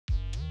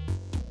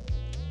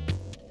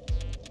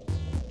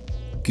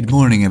Good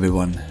morning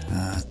everyone,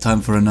 time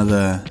for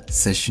another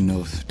session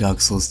of Dark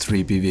Souls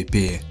 3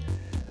 PvP.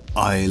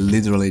 I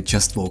literally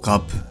just woke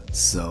up,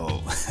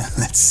 so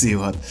let's see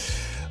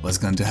what's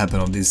going to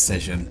happen on this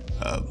session.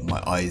 My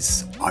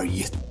eyes are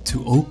yet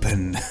to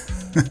open.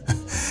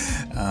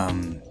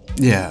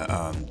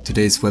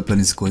 Today's weapon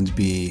is going to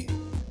be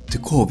the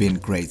Corvian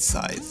Great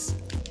Scythe.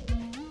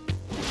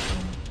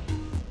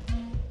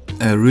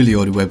 A really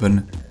odd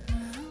weapon.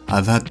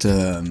 I've had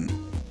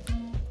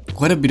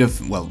quite a bit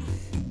of,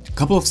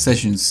 couple of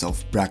sessions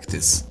of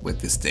practice with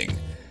this thing,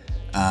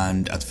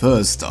 and at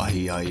first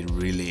I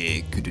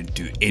really couldn't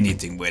do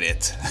anything with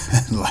it.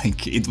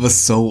 Like, it was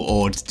so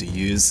odd to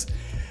use,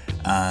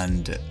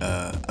 and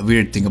a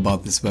weird thing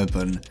about this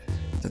weapon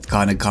that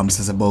kinda comes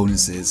as a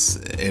bonus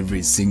is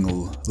every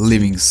single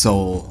living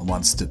soul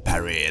wants to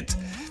parry it,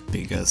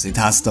 because it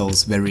has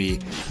those very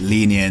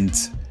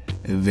lenient,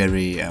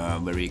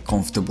 very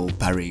comfortable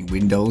parrying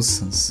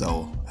windows,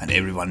 and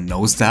everyone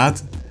knows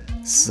that.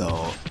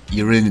 So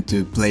you really need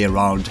to play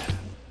around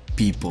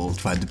people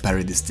trying to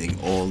parry this thing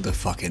all the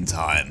fucking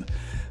time.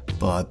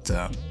 But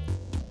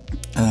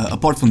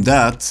apart from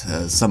that,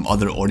 some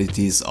other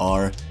oddities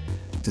are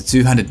the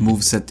two-handed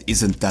moveset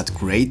isn't that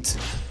great.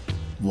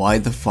 Why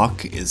the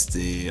fuck is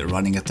the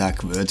running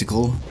attack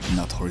vertical,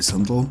 not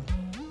horizontal?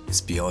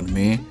 It's beyond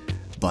me.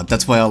 But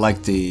that's why I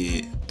like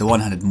the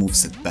one-handed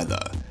moveset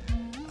better.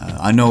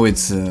 I know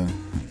it's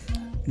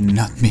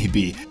not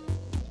maybe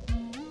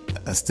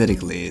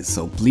aesthetically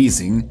so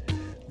pleasing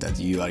that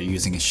you are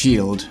using a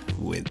shield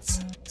with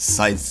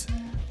scythe,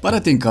 but I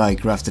think I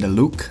crafted a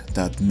look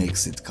that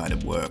makes it kind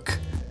of work.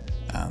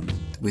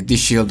 With this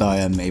shield I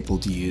am able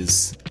to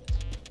use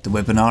the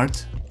weapon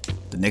art,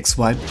 the neck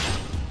swipe,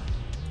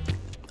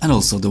 and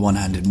also the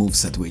one-handed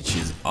moveset, which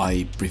is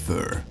I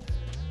prefer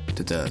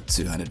to the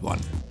two-handed one.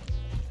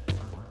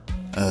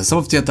 Some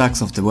of the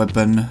attacks of the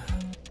weapon,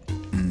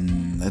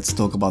 let's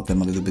talk about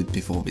them a little bit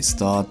before we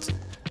start.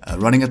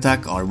 Running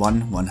attack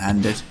R1,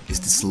 one-handed, is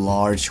this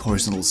large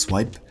horizontal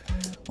swipe.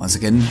 Once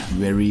again,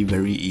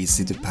 very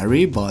easy to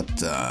parry,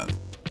 but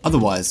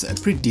otherwise a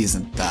pretty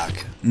decent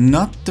attack.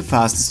 Not the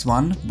fastest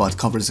one, but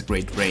covers a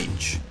great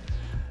range.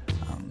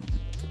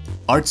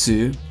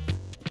 R2,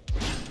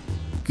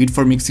 good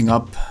for mixing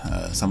up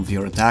some of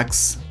your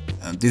attacks.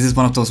 This is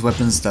one of those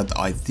weapons that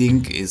I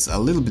think is a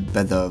little bit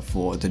better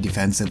for the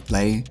defensive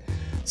play.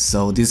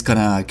 So this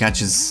kinda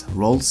catches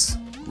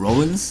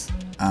roll-ins,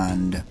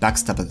 and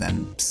backstab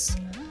attempts.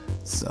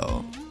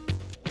 So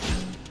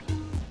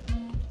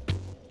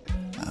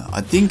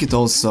I think it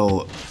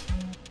also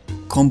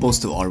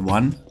combos to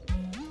R1,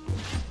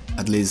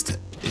 at least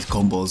it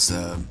combos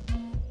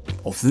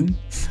often.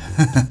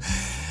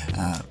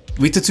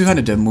 With the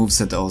two-handed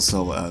moveset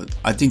also,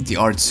 I think the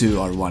R2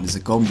 R1 is a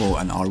combo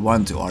and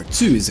R1 to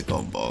R2 is a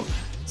combo,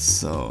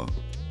 so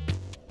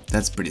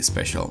that's pretty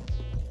special.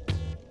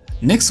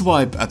 Neck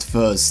swipe at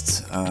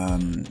first,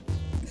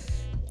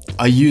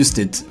 I used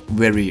it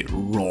very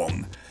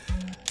wrong.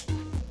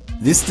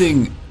 This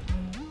thing,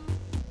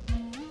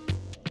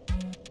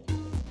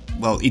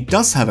 well, it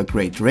does have a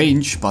great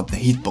range, but the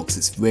hitbox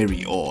is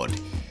very odd.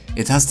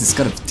 It has this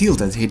kind of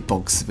tilted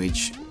hitbox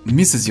which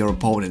misses your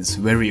opponents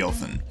very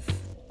often.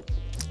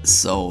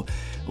 So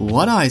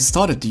what I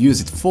started to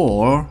use it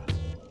for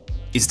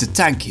is the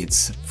tank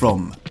hits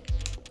from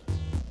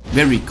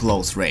very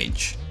close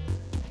range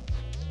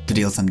to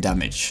deal some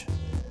damage.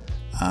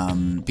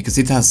 Because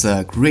it has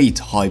a great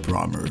hyper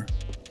armor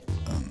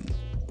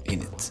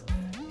in it.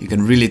 You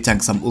can really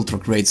tank some ultra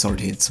great sword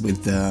hits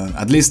with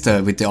at least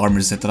with the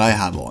armor set that I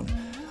have on.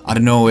 I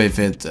don't know if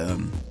it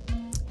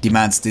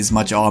demands this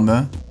much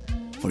armor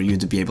for you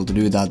to be able to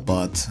do that,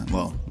 but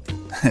well,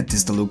 it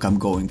is the look I'm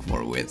going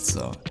for with,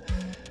 so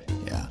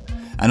yeah.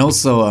 And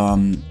also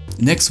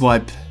neck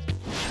swipe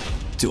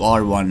to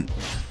R1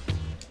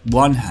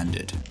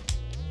 one-handed.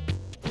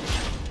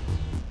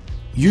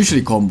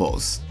 Usually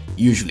combos.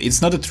 Usually,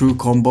 it's not a true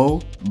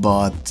combo,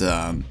 but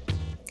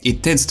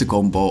it tends to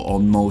combo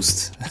on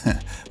most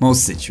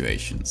most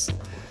situations.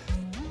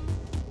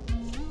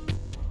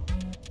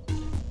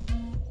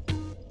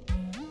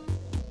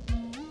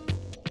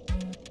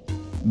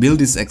 Build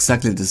is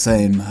exactly the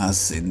same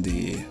as in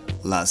the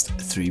last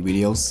 3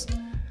 videos.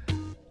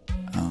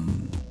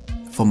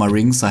 For my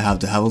rings, I have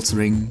the Havel's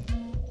ring,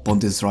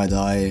 Ponti's right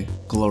eye,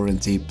 color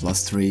and T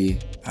 +3,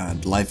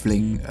 and life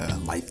ring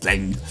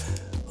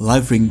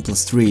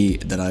 +3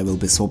 that I will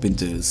be swapping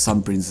to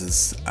Sun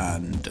Princess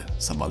and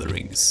some other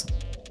rings.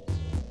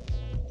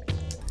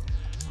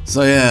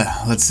 So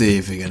yeah, let's see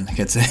if we can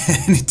get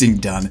anything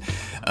done.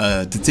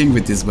 The thing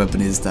with this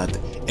weapon is that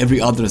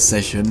every other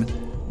session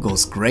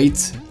goes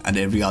great, and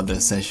every other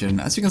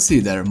session, as you can see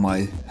there,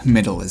 my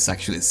medal is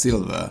actually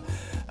silver.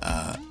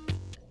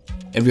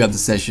 Every other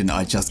session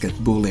I just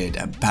get bullied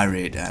and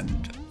parried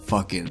and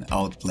fucking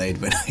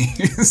outplayed when I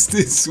use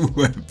this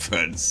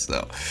weapon,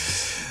 so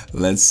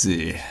let's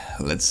see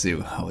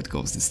how it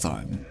goes this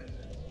time.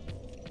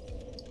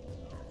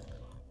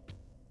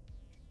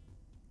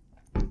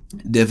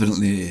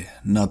 Definitely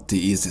not the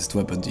easiest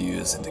weapon to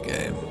use in the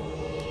game.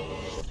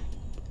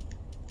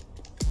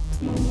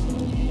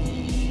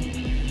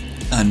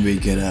 And we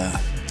get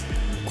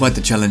quite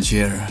the challenge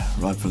here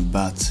right from the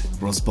bat.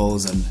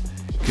 Crossbows and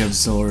curved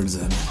swords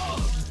and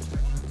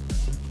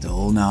the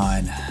whole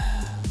nine.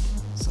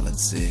 So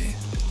let's see.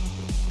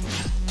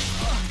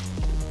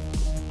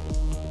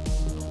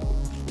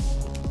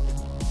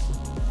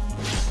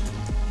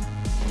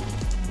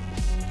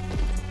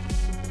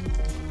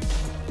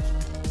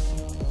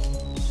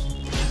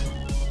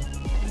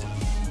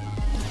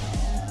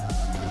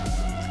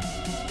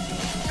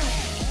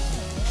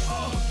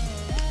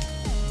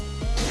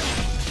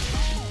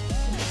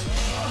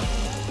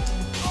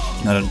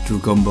 Not a true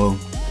combo.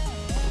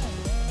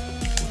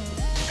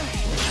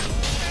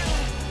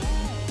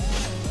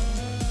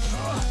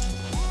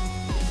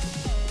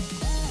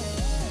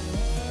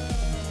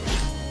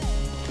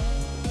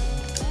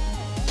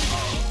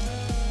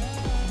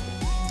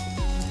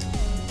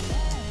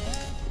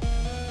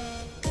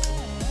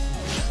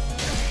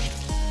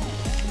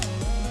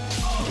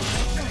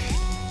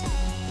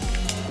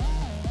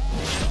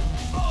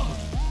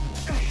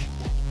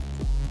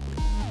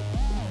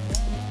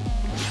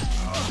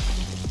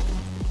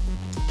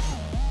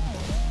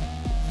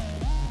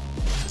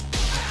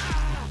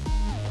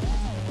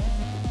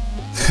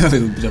 A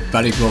little bit of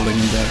panic rolling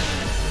in there.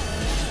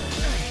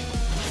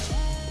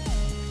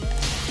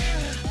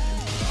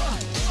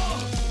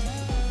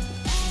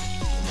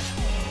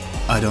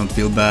 I don't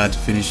feel bad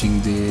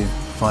finishing the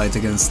fight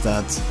against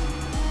that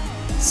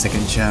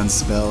second chance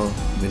spell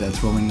with a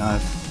throwing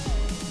knife.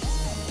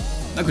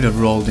 I could have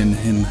rolled in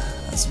him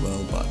as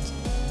well, but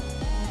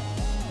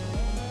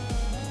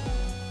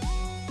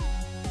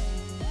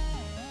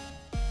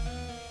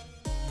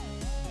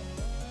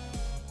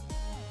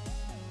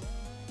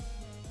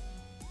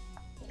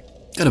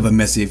kind of a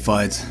messy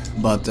fight,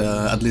 but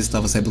at least I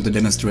was able to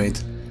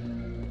demonstrate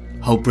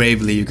how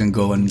bravely you can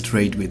go and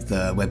trade with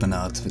weapon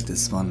art with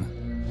this one.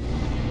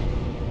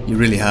 You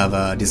really have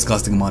a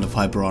disgusting amount of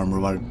hyper armor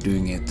while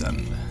doing it,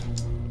 and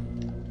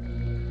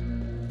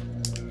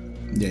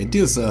yeah, it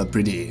deals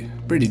pretty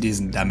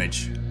decent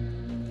damage.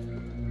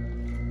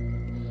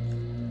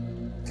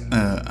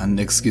 And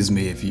excuse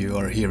me if you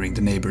are hearing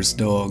the neighbor's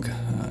dog.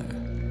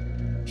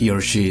 He or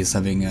she is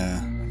having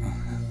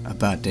a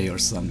bad day or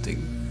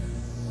something.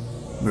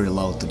 Very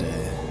loud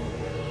today.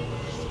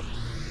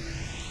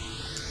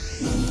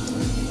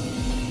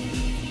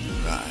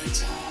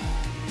 Right.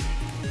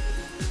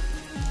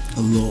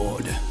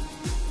 Lord.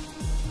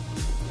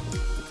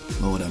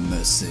 Lord have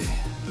mercy.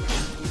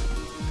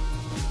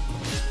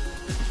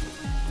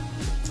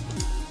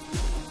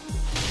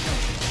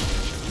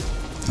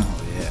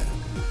 Oh yeah.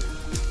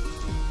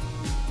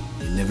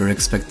 You never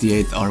expect the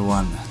 8th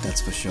R1,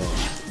 that's for sure.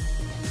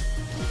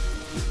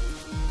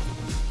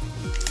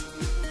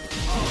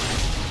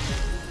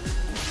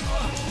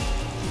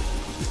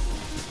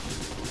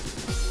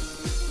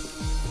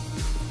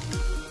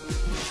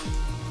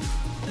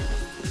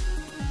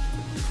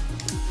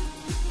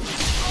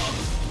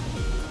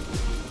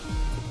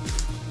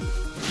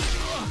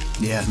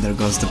 Yeah, there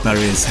goes the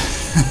parries.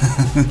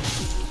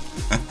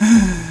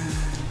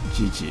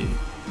 GG.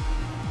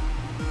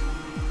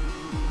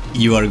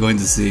 You are going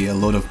to see a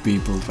lot of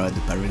people try to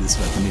parry this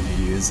weapon if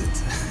you use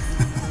it.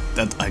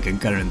 That I can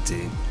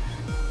guarantee.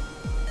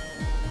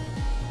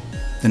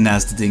 The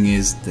nasty thing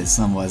is, they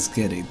somewhat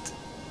get it.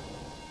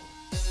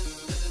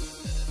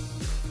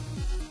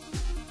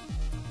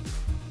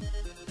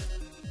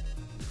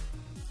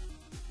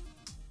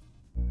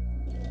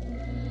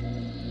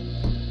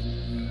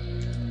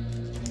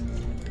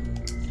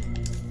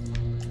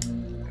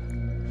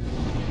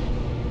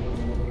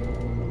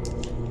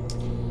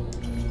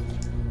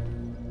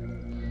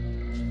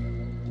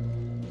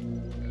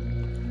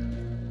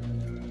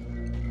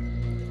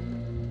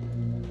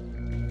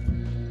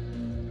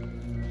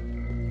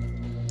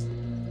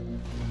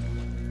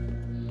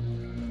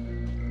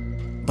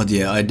 But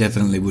yeah, I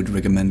definitely would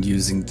recommend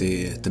using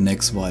the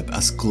next wipe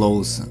as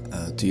close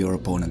to your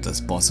opponent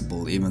as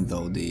possible, even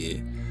though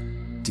the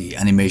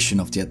animation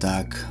of the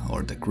attack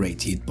or the great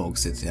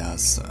hitbox it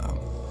has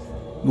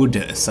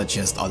would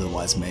suggest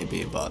otherwise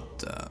maybe,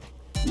 but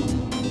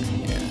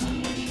yeah,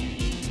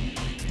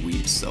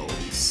 weep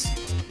souls.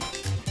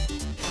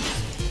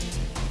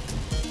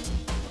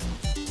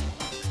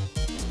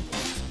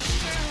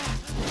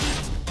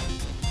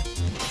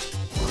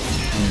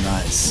 Oh,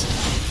 nice.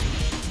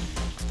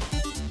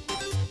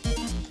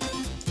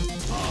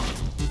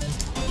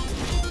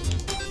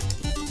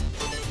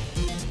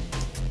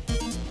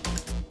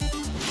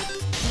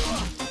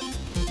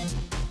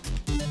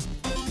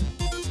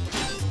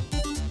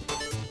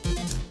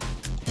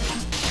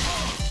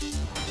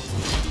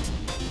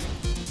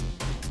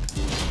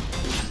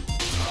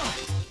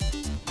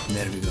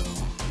 There we go.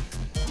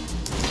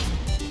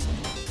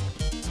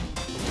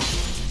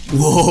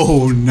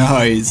 Whoa,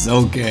 nice.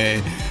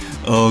 Okay.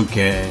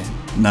 Okay.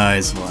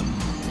 Nice one.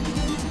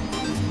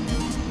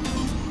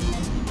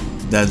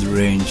 That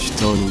range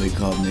totally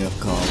caught me off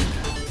guard.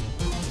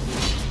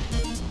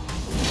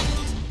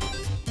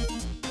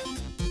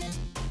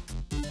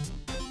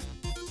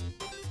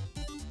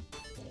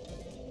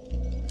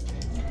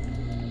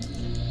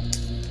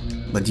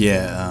 But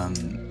yeah,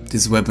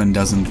 this weapon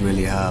doesn't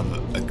really have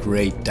a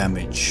great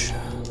damage.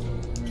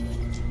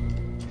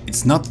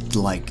 It's not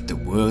like the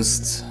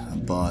worst,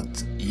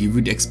 but you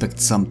would expect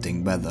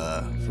something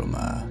better from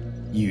a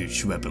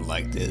huge weapon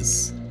like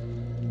this.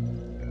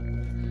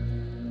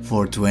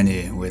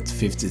 420 with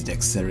 50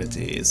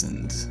 dexterity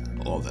isn't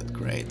all that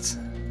great.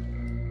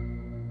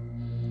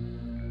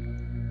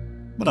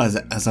 But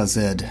as I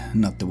said,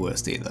 not the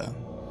worst either.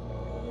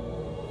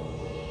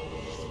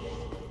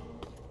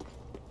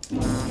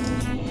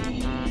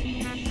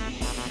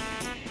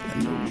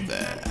 Hello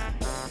there.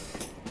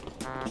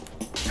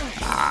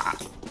 Ah!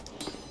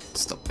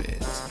 Stop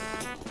it.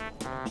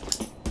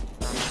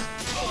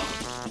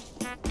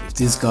 If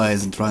this guy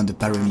isn't trying to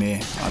parry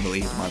me, I will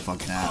eat my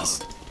fucking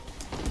ass.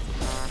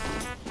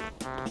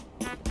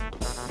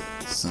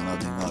 So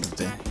nothing out of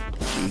the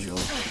usual.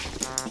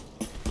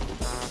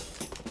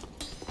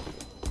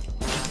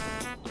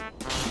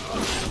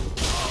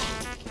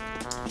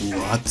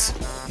 What?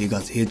 He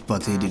got hit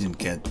but he didn't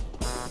get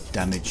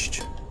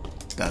damaged.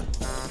 That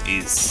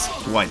is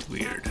quite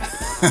weird.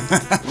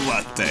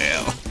 What the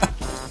hell?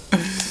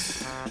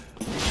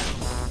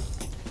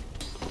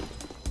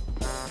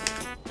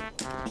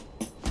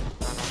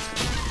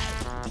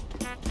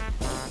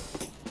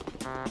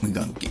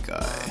 Gunky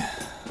guy.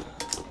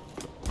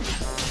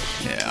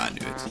 Yeah, I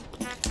knew it.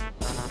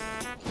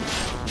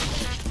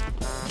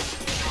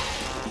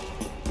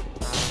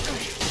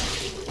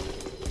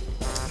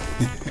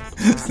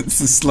 It's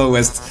the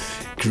slowest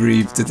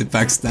creep to the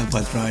backstab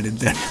I tried it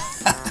there.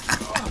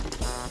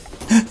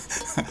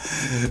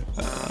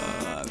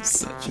 I'm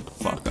such a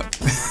fuck up.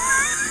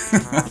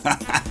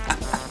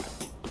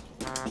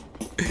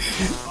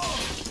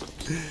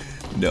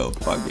 No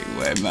fucking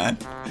way, man.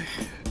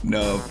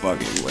 No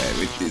fucking way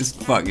with these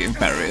fucking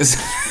parries.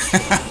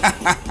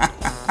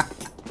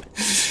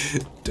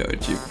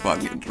 Don't you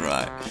fucking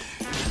try.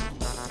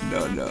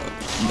 No, no,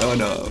 no,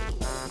 no.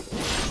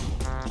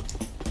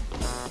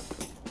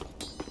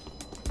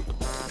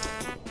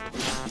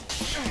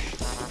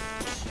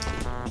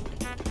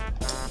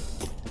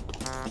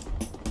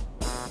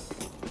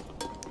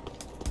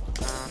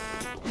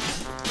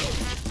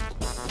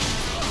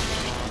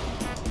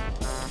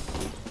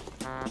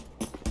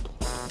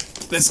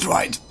 Let's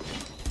try it.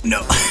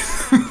 No.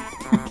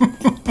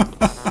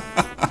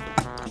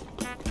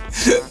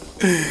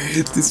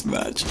 This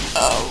match.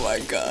 Oh my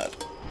god.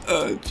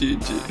 Oh,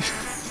 GG.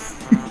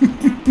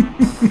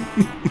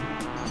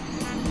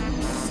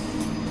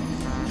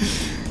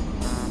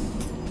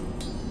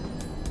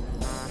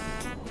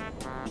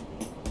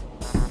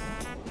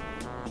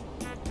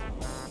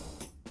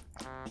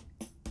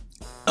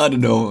 I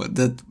don't know,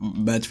 that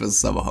match was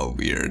somehow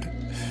weird.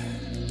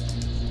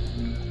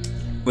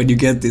 When you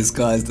get these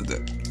guys that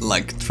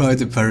like try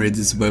to parry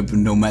this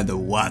weapon no matter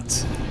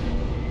what,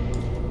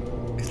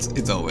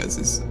 it always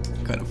is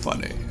kind of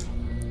funny.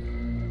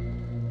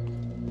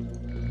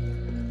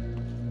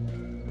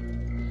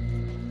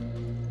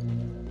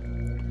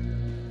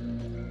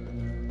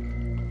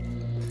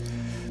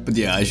 But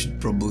yeah, I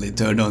should probably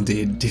turn on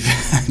the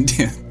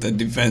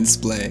defense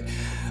play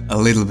a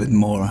little bit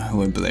more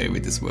when playing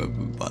with this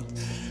weapon, but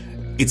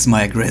it's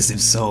my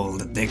aggressive soul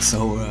that takes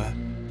over.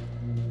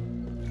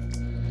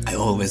 I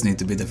always need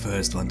to be the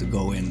first one to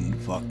go in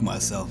and fuck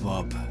myself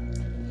up.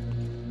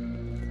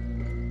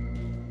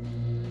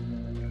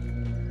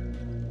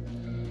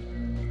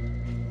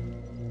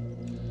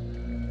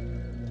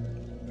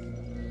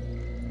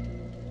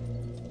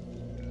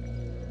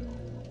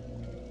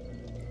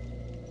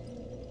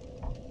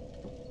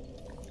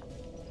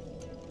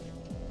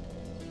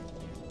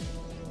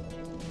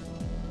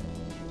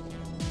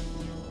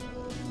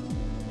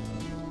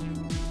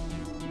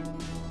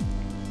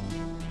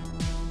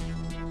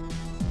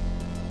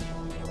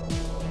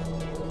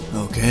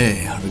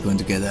 Okay, are we going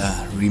to get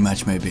a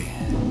rematch maybe?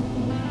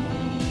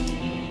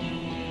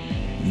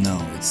 No,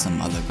 it's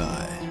some other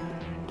guy.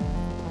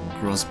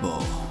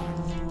 Crossbow.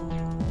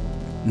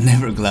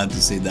 Never glad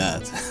to see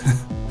that.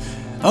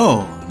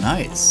 Oh,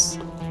 nice.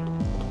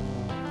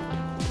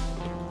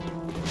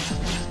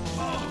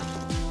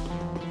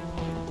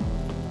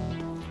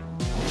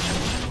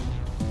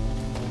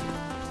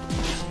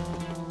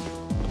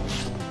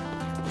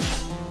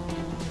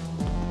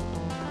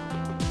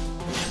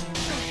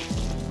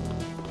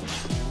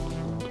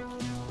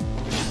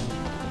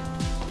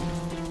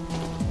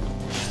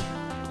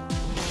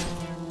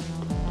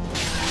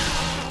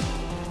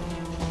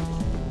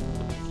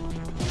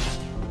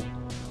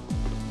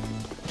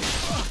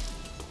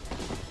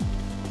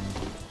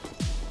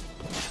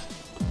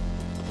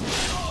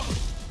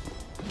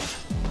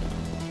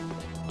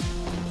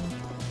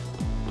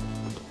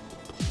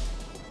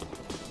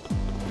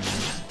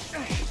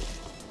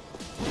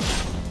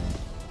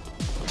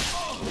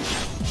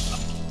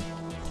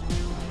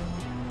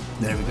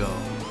 There we go.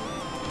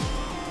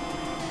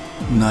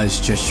 Nice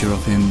gesture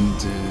of him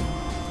to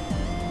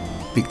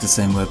pick the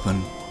same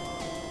weapon.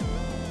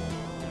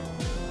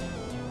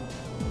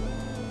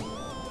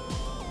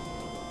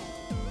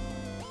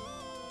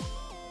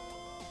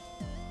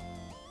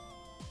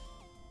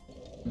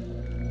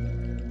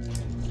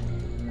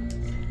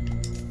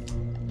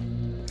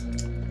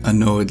 I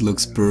know it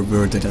looks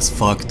perverted as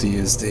fuck to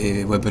use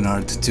the weapon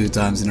art 2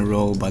 times in a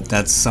row, but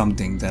that's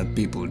something that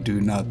people do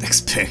not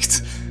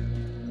expect.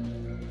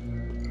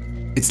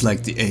 It's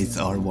like the 8th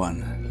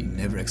R1, you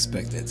never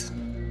expect it.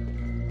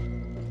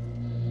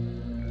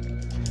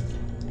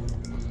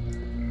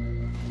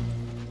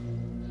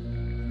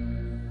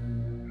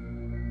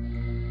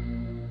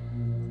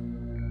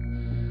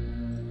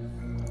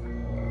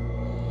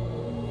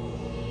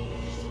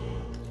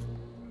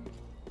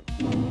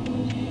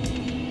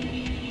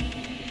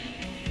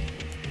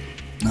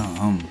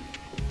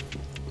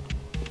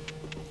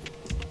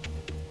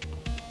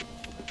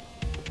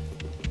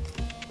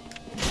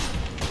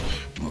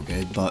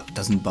 Okay, but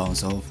doesn't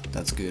bounce off,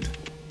 that's good.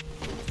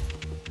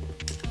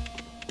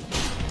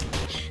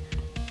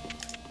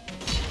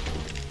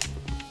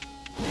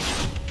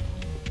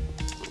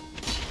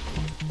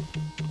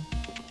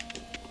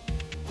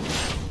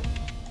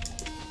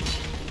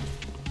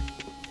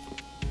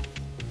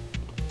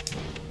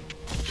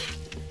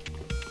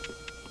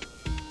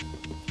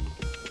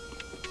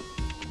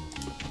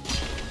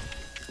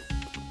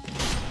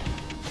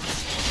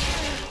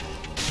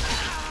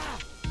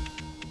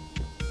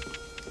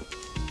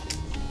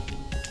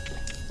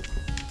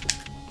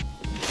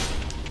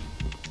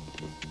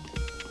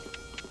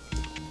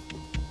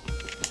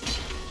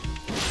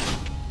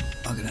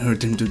 I can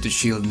hurt him to the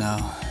shield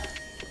now.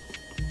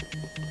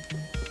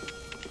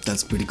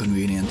 That's pretty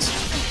convenient.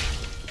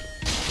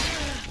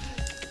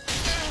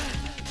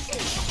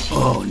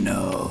 Oh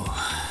no.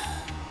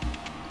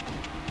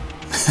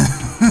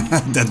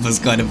 That was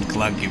kind of a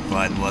clunky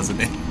fight,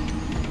 wasn't it?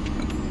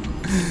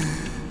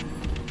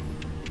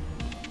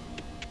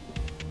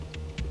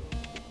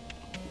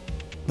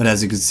 But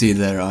as you could see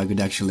there, I could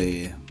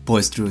actually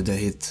poise through the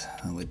hit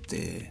with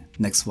the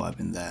next swipe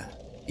in there,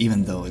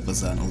 even though it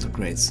was an ultra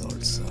great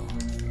sword, so...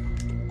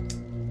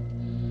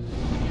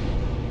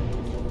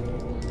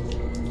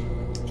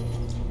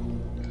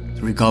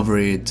 The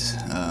recovery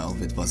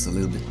of it was a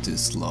little bit too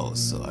slow,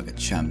 so I got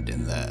jammed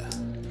in there.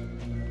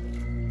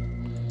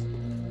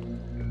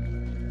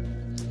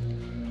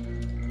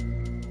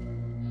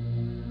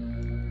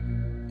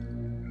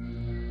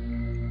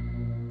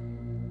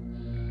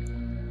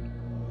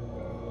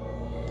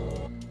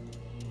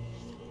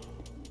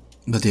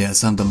 But yeah,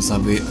 sometimes I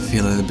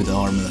feel a little bit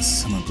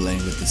armless when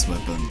playing with this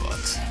weapon,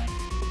 but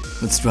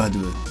let's try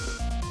to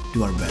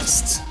do our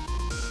best.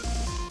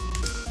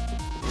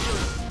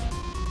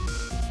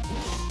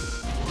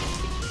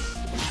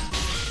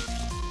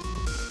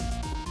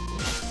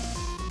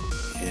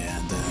 Yeah,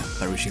 and the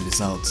parry shield is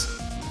out.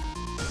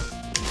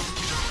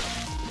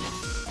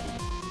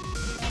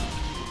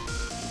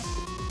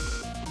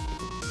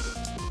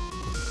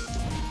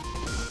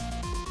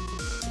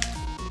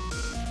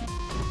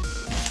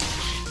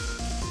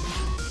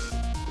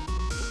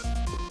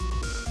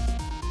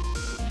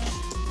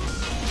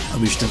 I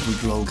wish that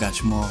would roll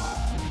catch more,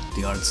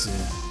 the arts.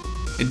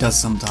 It does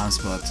sometimes,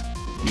 but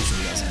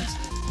usually doesn't.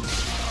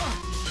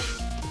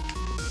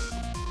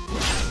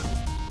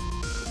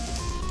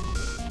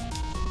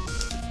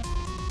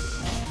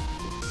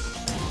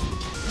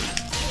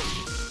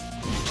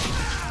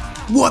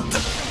 What the?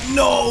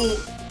 No!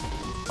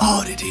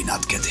 How did he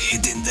not get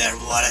hit in there?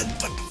 What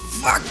the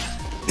fuck?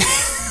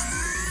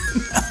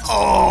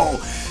 Oh!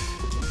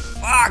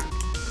 Fuck!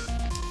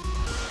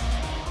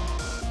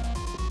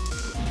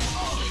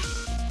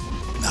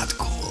 Not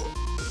cool.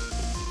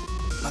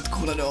 Not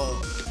cool at all.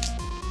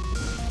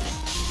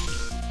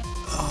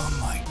 Oh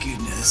my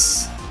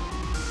goodness.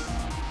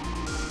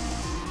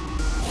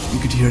 You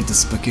could hear the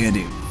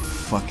spaghetti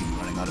fucking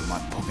running out of my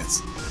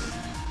pockets.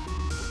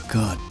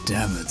 God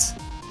damn it.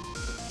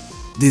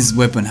 This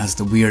weapon has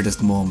the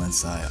weirdest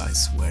moments, I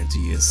swear to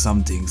you.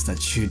 Some things that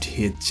should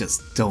hit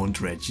just don't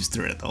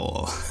register at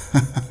all.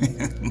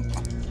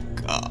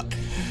 God.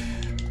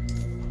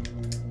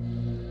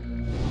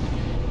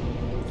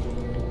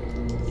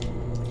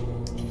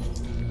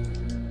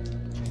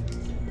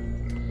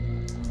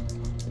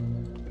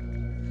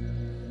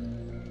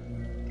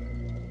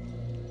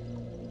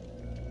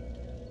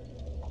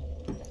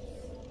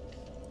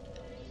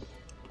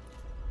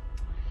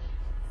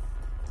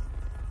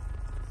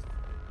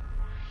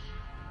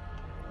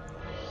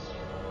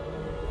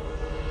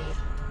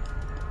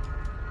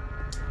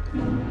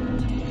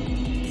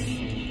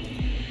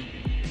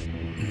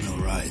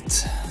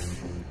 Alright.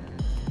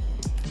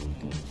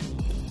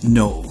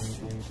 No.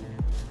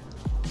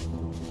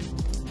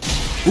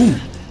 Ooh!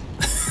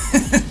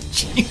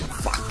 Gee,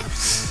 fuck.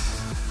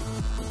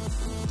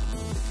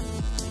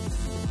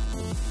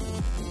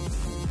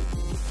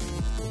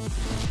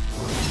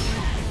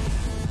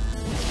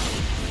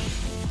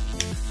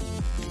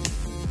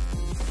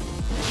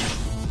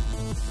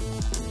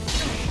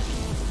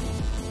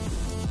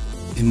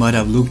 It might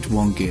have looked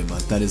wonky,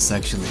 but that is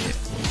actually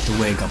the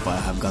wake up I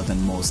have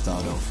gotten most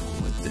out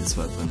of with this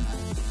weapon.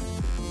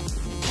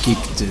 Keep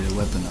the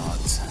weapon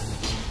art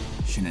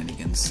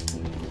shenanigans.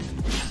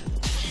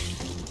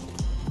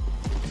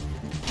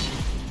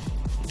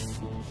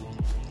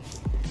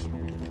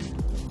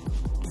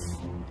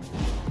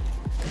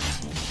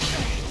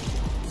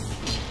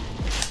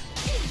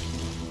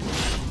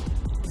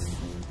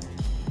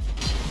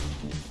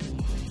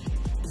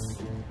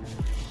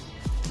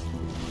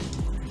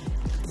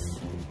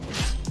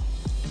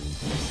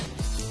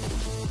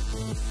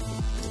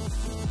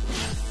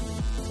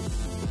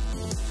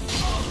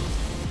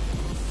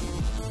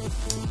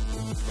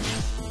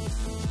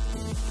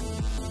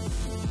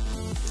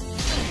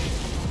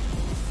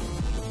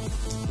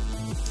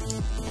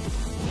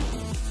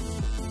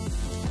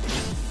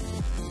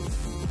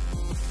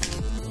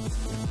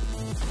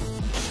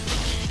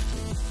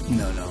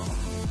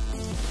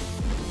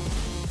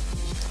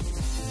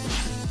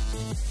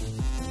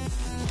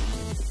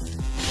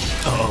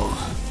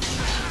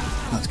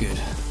 good.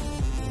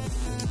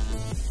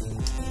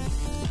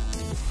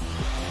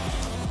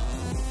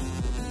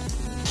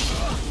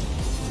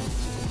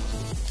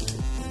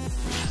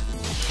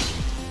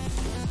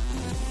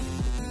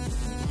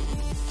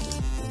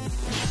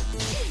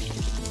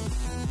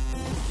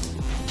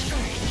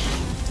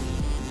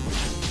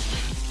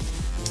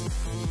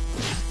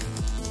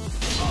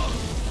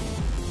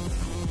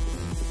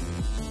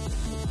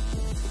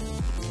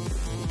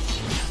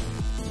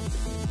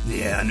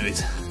 Yeah, I knew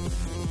it.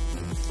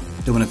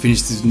 Don't wanna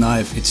finish this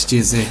knife, it's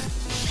cheesy.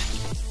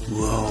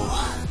 Whoa.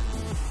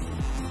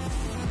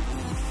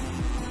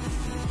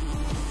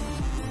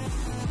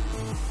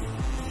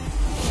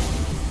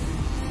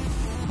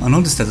 I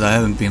noticed that I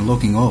haven't been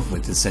logging off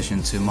with this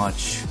session too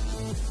much,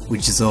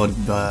 which is odd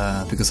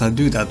because I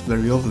do that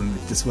very often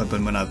with this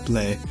weapon when I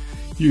play,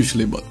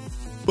 usually, but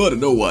I don't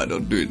know why I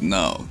don't do it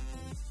now.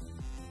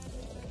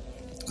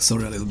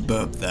 Sorry, a little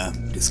burp there,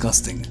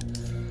 disgusting.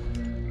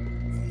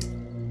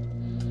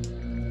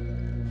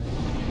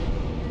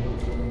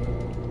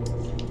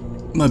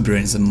 My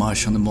brain's a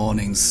mush on the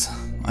mornings.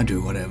 I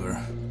do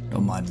whatever,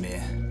 don't mind me.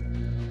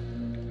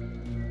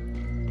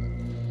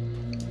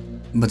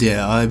 But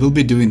yeah, I will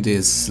be doing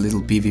these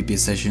little PvP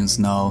sessions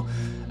now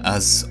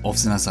as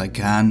often as I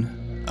can.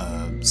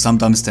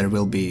 Sometimes there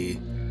will be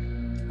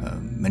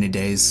many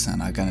days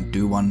and I cannot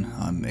do one.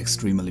 I'm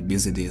extremely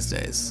busy these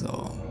days,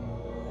 so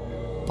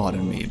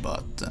pardon me,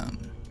 but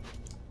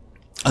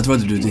I try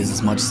to do this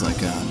as much as I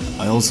can.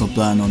 I also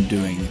plan on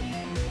doing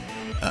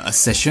a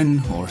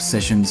session or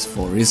sessions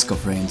for Risk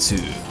of Rain 2,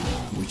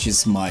 which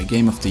is my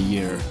game of the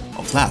year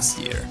of last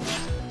year.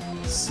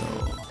 So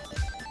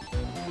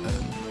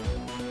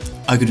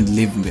I couldn't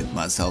live with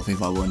myself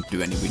if I won't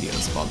do any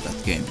videos about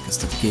that game, because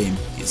that game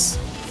is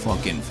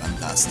fucking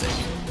fantastic.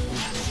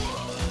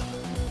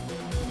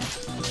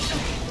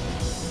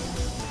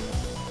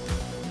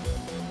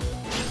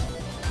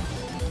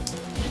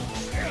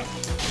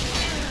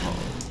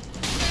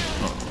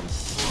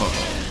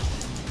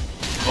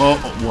 Oh,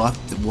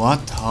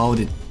 what? How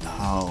did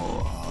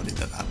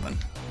that happen?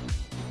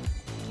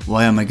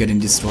 Why am I getting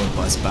destroyed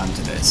by spam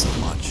today so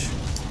much?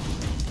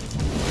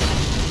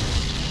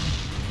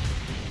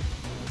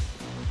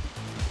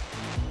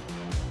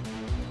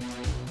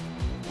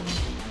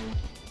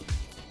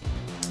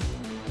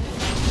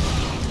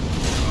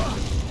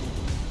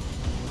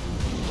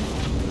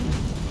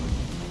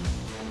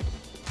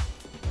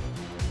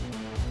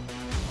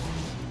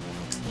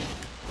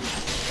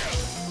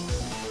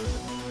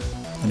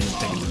 I need to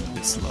take it a little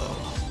bit slow.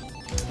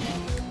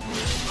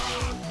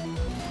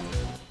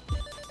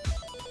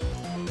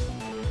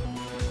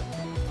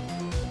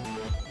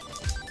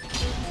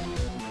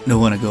 Don't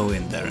wanna go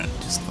in there and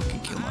just fucking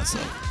kill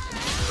myself.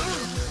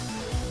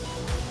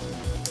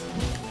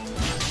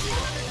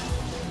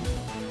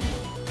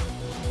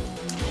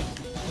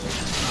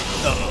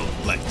 Oh,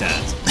 like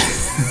that.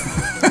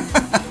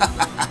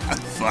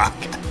 Fuck.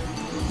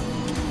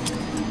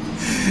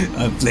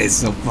 I played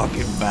so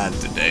fucking bad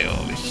today,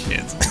 holy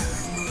shit.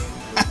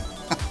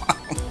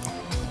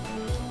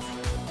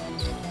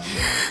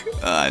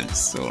 I'm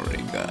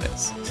sorry,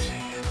 guys.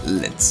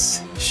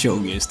 Let's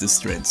showcase the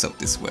strengths of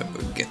this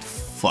weapon. Get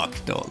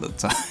fucked all the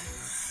time.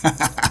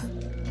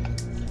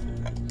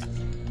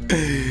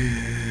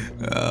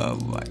 Oh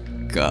my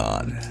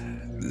god.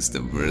 This is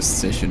the worst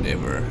session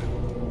ever.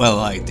 Well,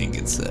 I think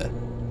it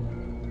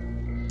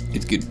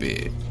could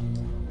be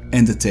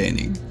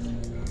entertaining.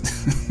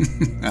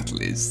 At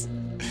least.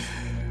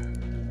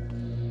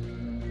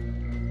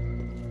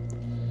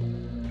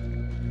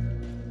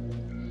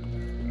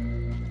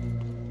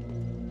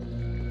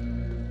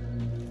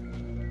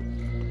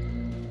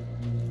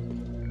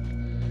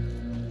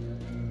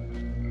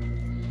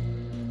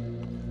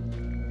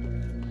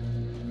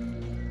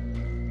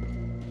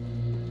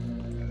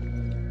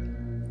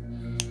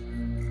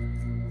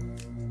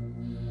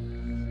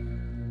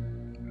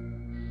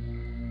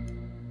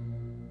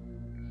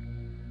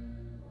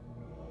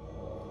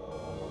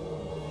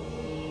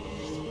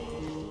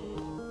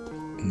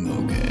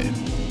 Okay.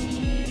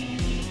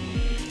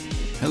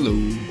 Hello.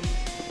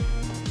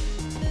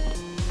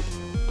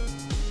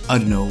 I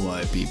don't know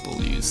why people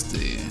use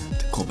the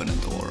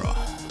Covenant aura.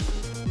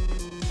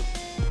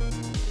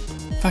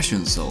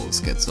 Fashion souls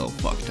get so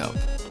fucked up.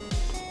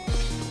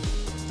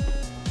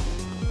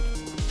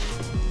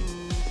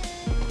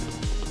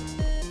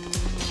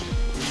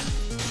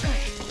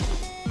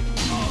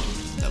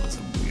 That was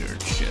a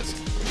weird shit.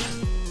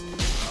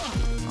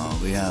 Oh,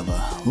 we have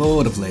a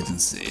lot of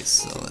latency,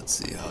 so let's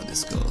see how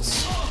this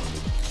goes.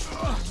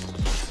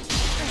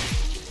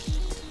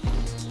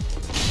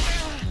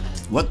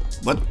 What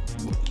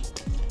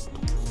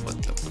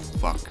the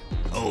fuck?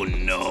 Oh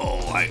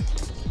no,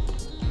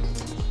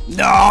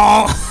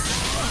 No!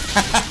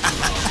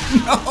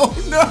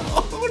 No!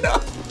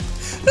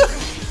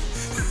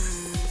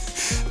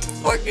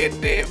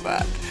 Fucking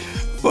demon!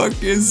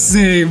 Fucking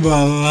save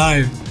my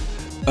life!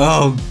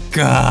 Oh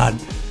god!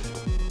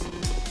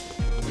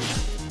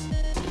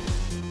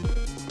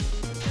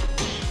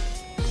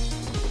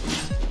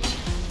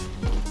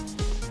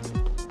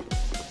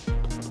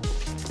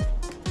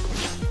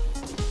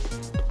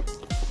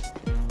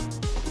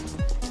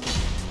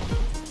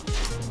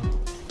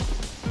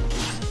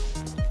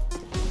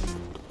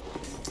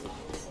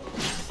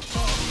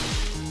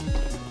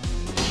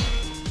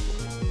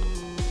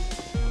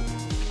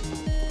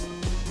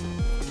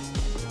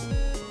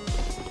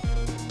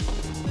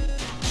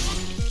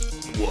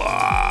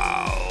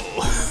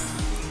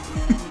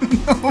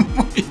 Oh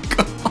my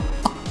god.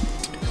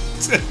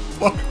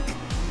 Fuck.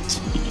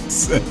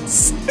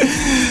 Jesus.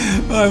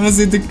 I was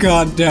in the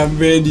goddamn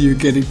menu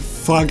getting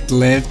fucked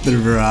left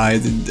and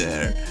right in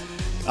there.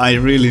 I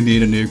really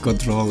need a new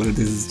controller.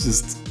 This is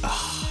just...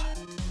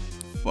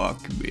 fuck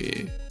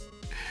me.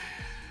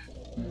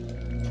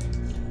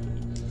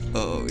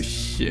 Oh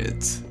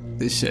shit.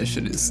 This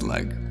session is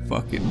like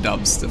fucking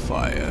dumpster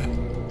fire.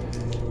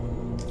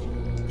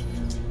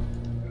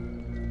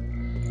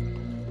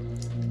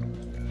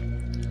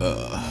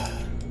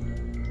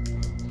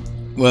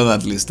 Well,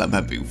 at least I'm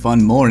having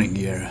fun morning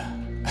here.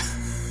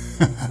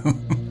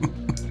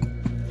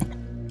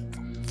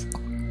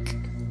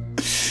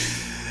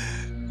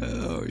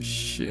 Oh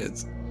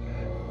shit.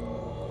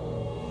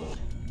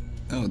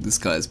 Oh, this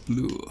guy is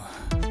blue.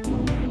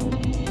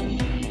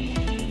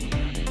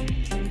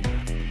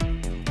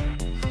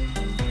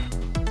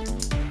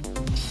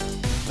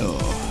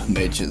 Oh,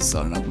 mages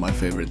are not my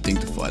favorite thing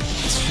to fight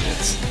with this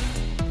shit.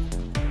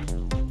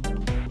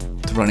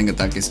 The running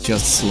attack is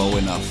just slow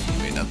enough for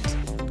me not to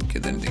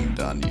get anything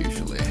done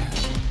usually.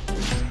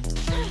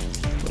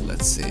 But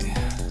let's see.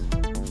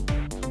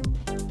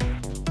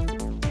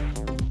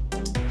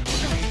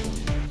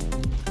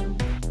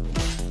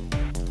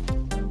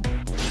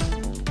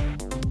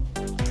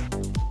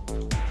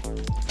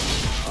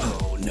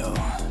 Oh no.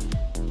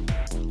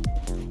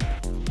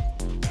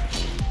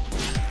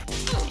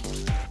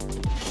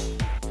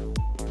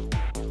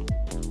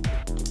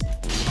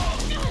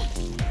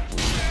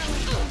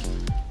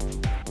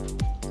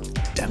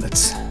 Damn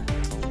it.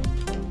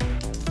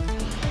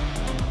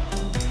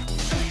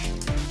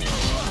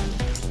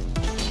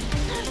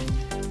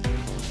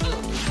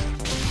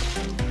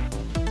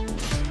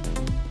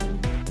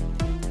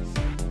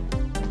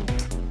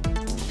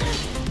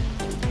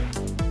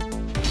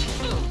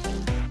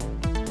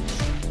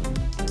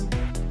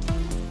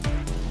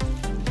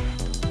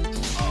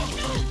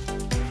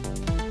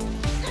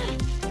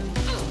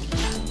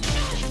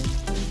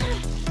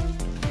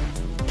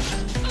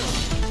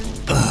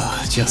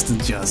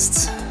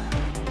 Just.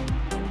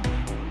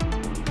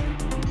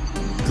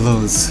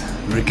 Close.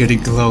 We're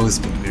getting close,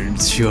 but we're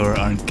sure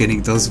aren't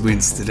getting those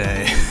wins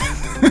today.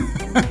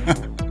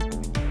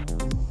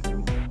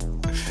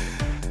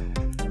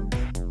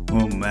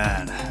 Oh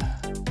man.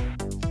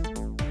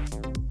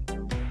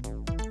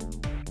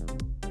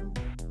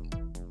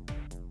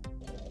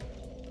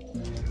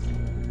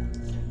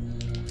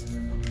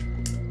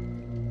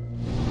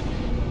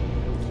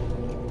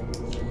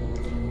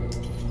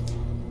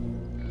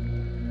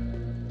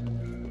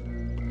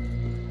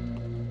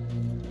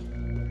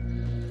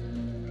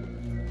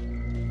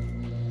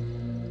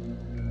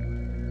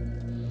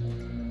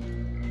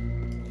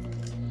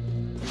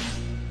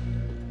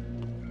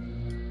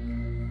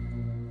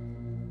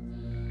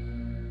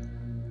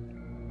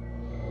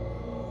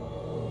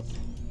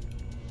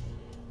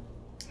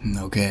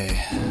 Okay.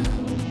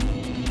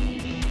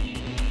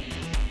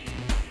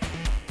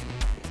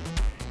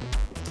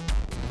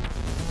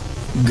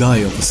 Guy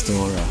of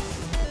Astora.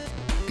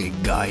 Okay,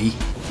 guy.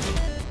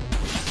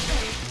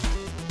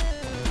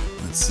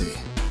 Let's see.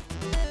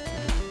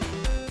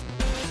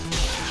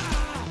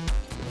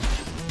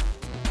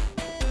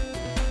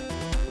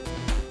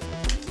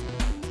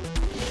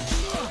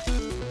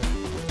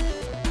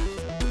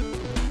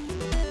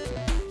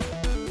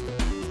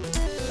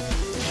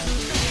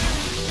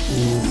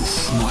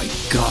 Oof, my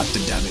god, the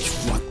damage,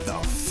 what the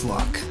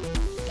fuck?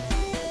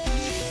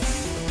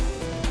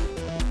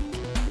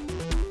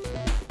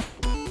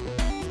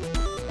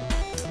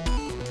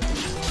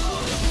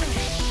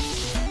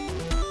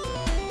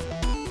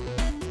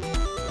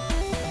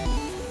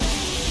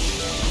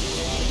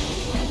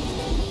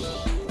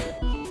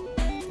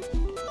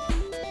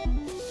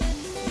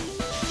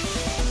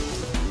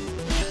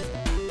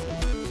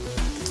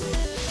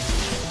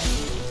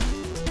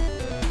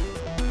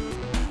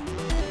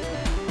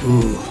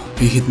 Ooh,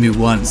 he hit me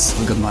once,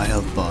 look at my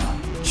health bar.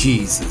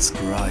 Jesus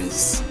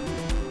Christ.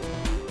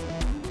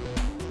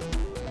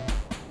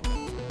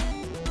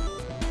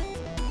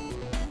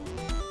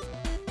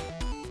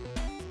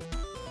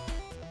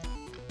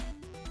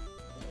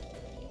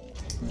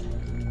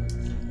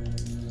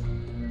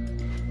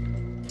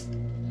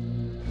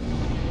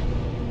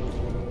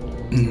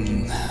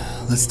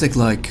 Let's take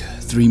like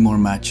 3 more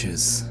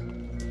matches.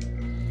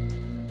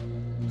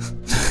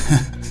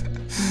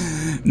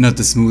 Not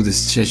the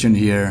smoothest session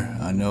here,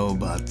 I know,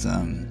 but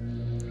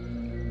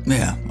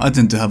yeah, I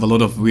tend to have a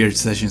lot of weird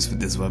sessions with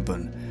this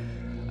weapon.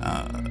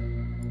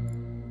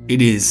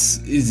 It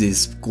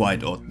is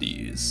quite odd to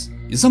use.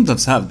 You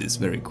sometimes have these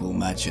very cool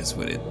matches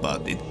with it,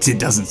 but it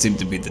doesn't seem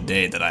to be the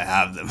day that I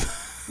have them.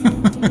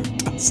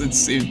 It doesn't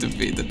seem to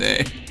be the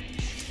day.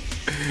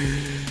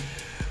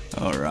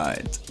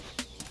 Alright,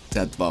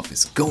 that buff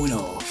is going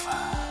off.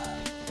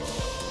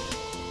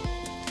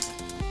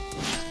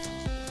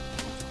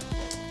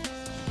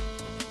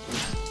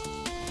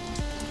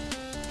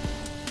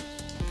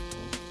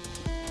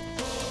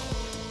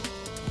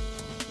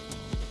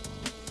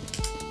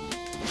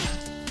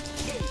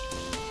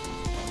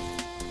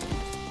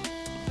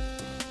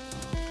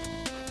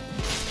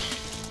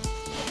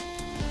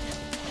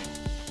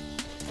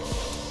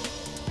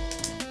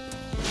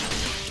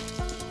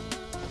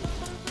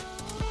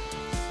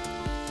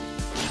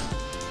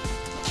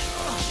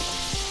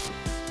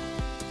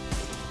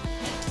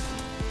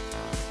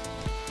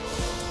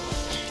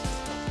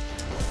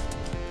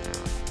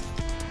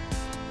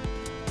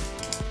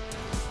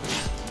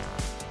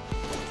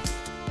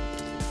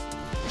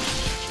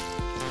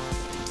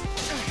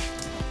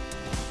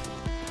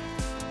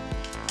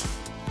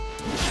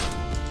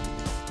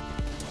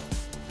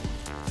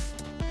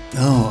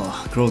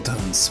 growth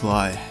hands,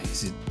 why?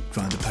 Is it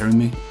trying to parry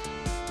me?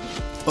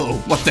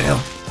 Oh, what the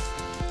hell?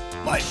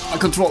 My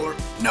controller!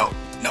 No,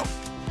 no!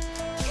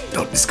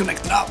 Don't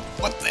disconnect now!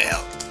 What the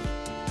hell?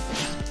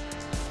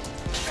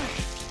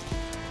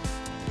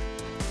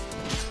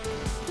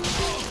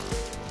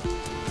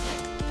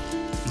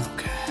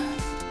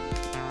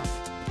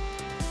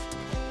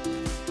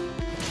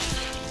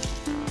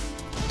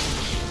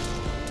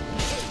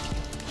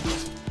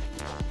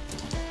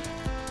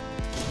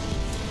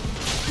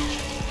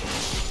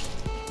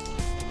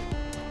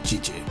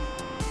 GG.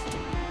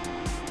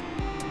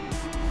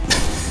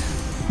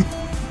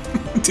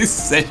 This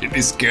session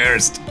is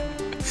cursed.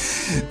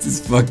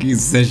 This fucking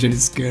session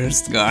is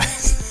cursed,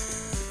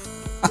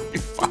 guys.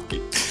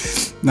 Fucking.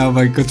 Now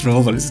my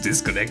controller is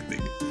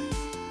disconnecting.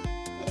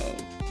 Oh,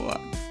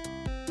 fuck.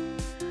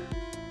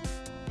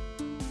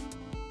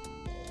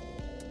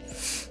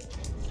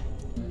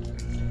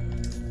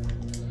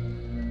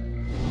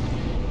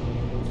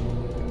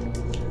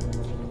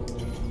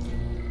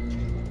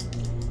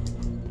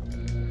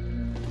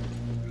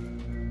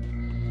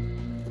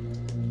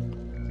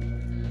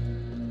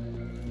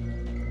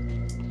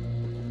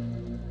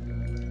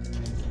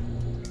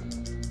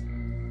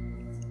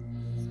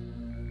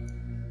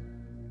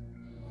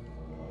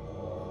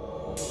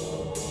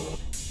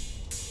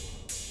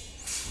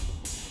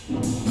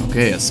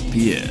 Okay, a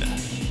spear.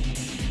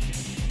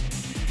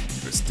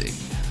 Interesting.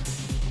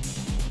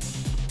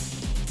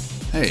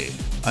 Hey,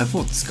 I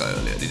fought this guy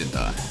earlier, didn't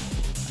I? I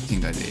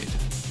think I did.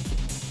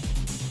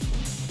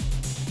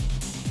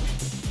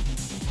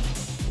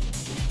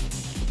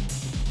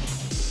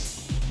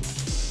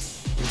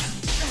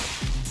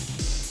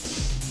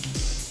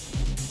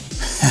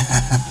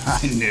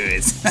 I knew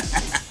it.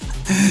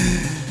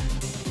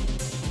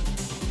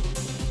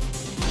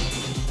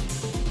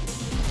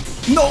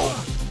 No!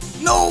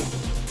 No!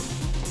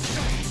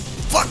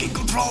 Fucking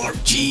controller!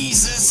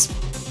 Jesus!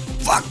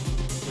 Fuck!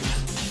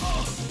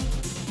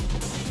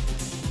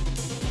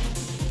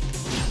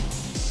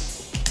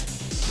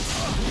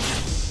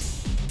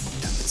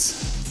 Damn it.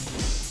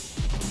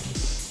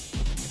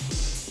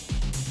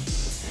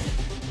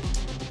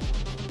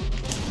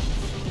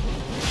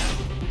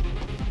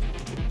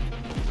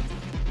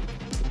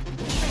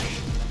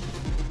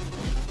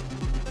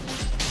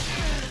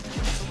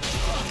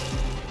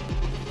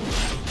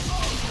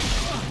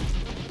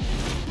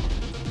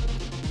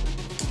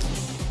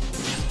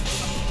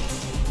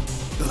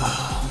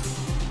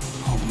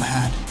 Oh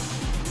man.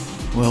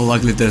 Well,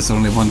 luckily there's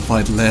only one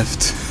fight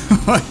left.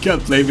 I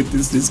can't play with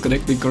this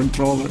disconnected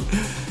controller.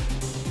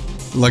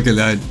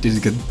 Luckily I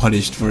didn't get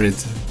punished for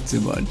it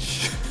too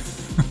much.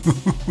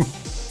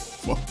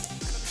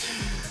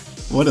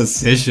 What a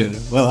session.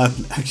 Well,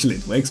 actually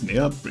it wakes me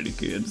up pretty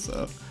good,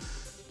 so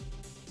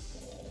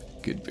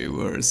could be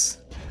worse.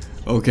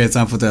 Okay,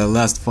 time for the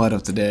last fight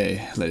of the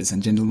day, ladies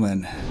and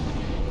gentlemen,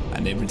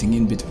 and everything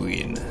in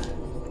between.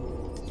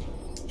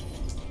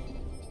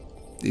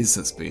 This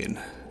has been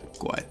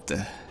quite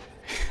a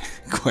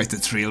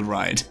thrill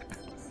ride.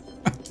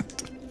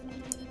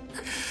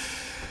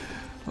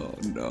 Oh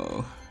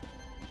no.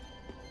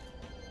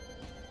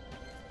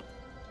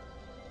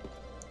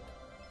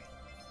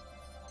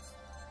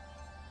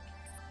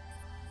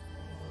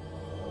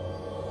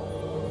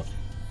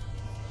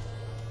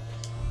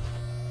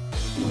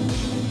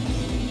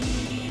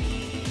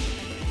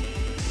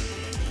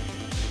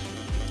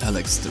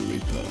 Alex the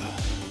Reaper.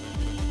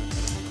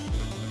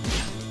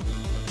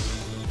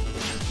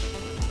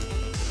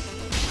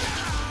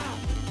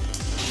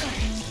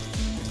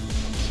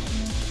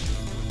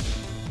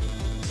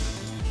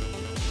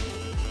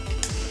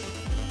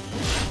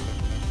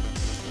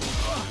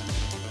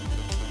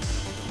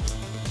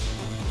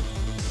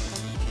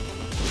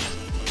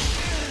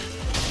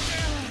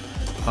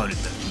 How did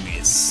that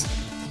miss?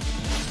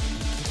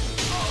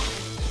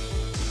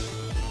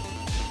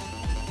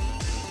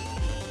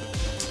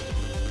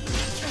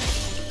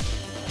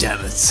 Damn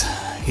it.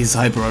 His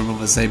hyper armor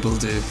was able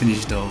to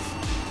finish it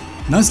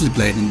off. Nicely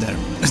played in there,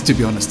 to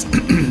be honest.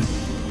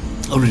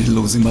 Already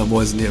losing my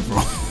voice in here from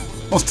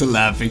after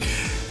laughing.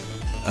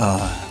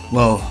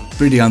 Well,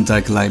 pretty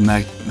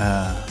anticlimactic.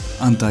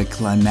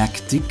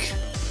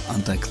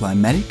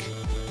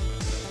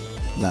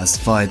 Last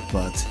fight,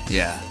 but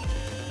yeah.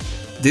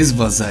 This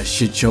was a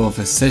shit show of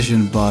a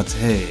session, but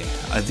hey,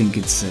 I think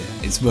it's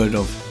worth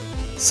of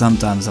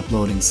sometimes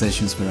uploading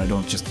sessions where I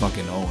don't just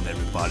fucking own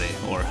everybody,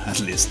 or at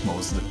least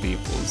most of the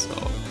people,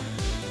 so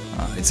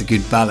it's a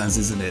good balance,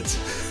 isn't it?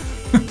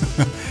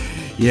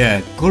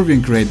 Yeah,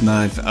 Corvian Great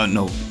Knife,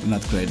 no,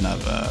 not Great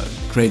Knife,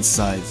 Great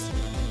Scythe.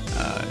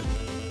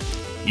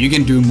 You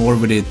can do more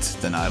with it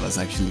than I was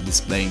actually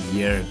displaying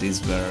here.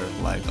 These were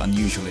like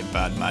unusually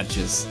bad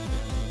matches.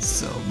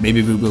 So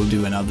maybe we will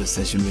do another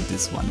session with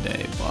this one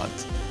day, but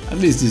at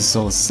least you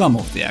saw some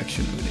of the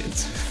action with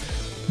it.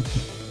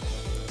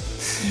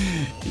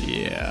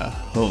 Yeah,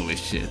 holy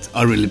shit.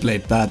 I really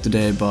played bad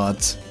today,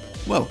 but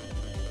well,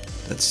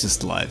 that's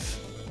just life.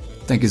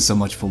 Thank you so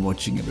much for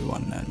watching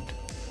everyone, and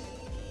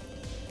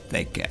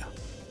take care.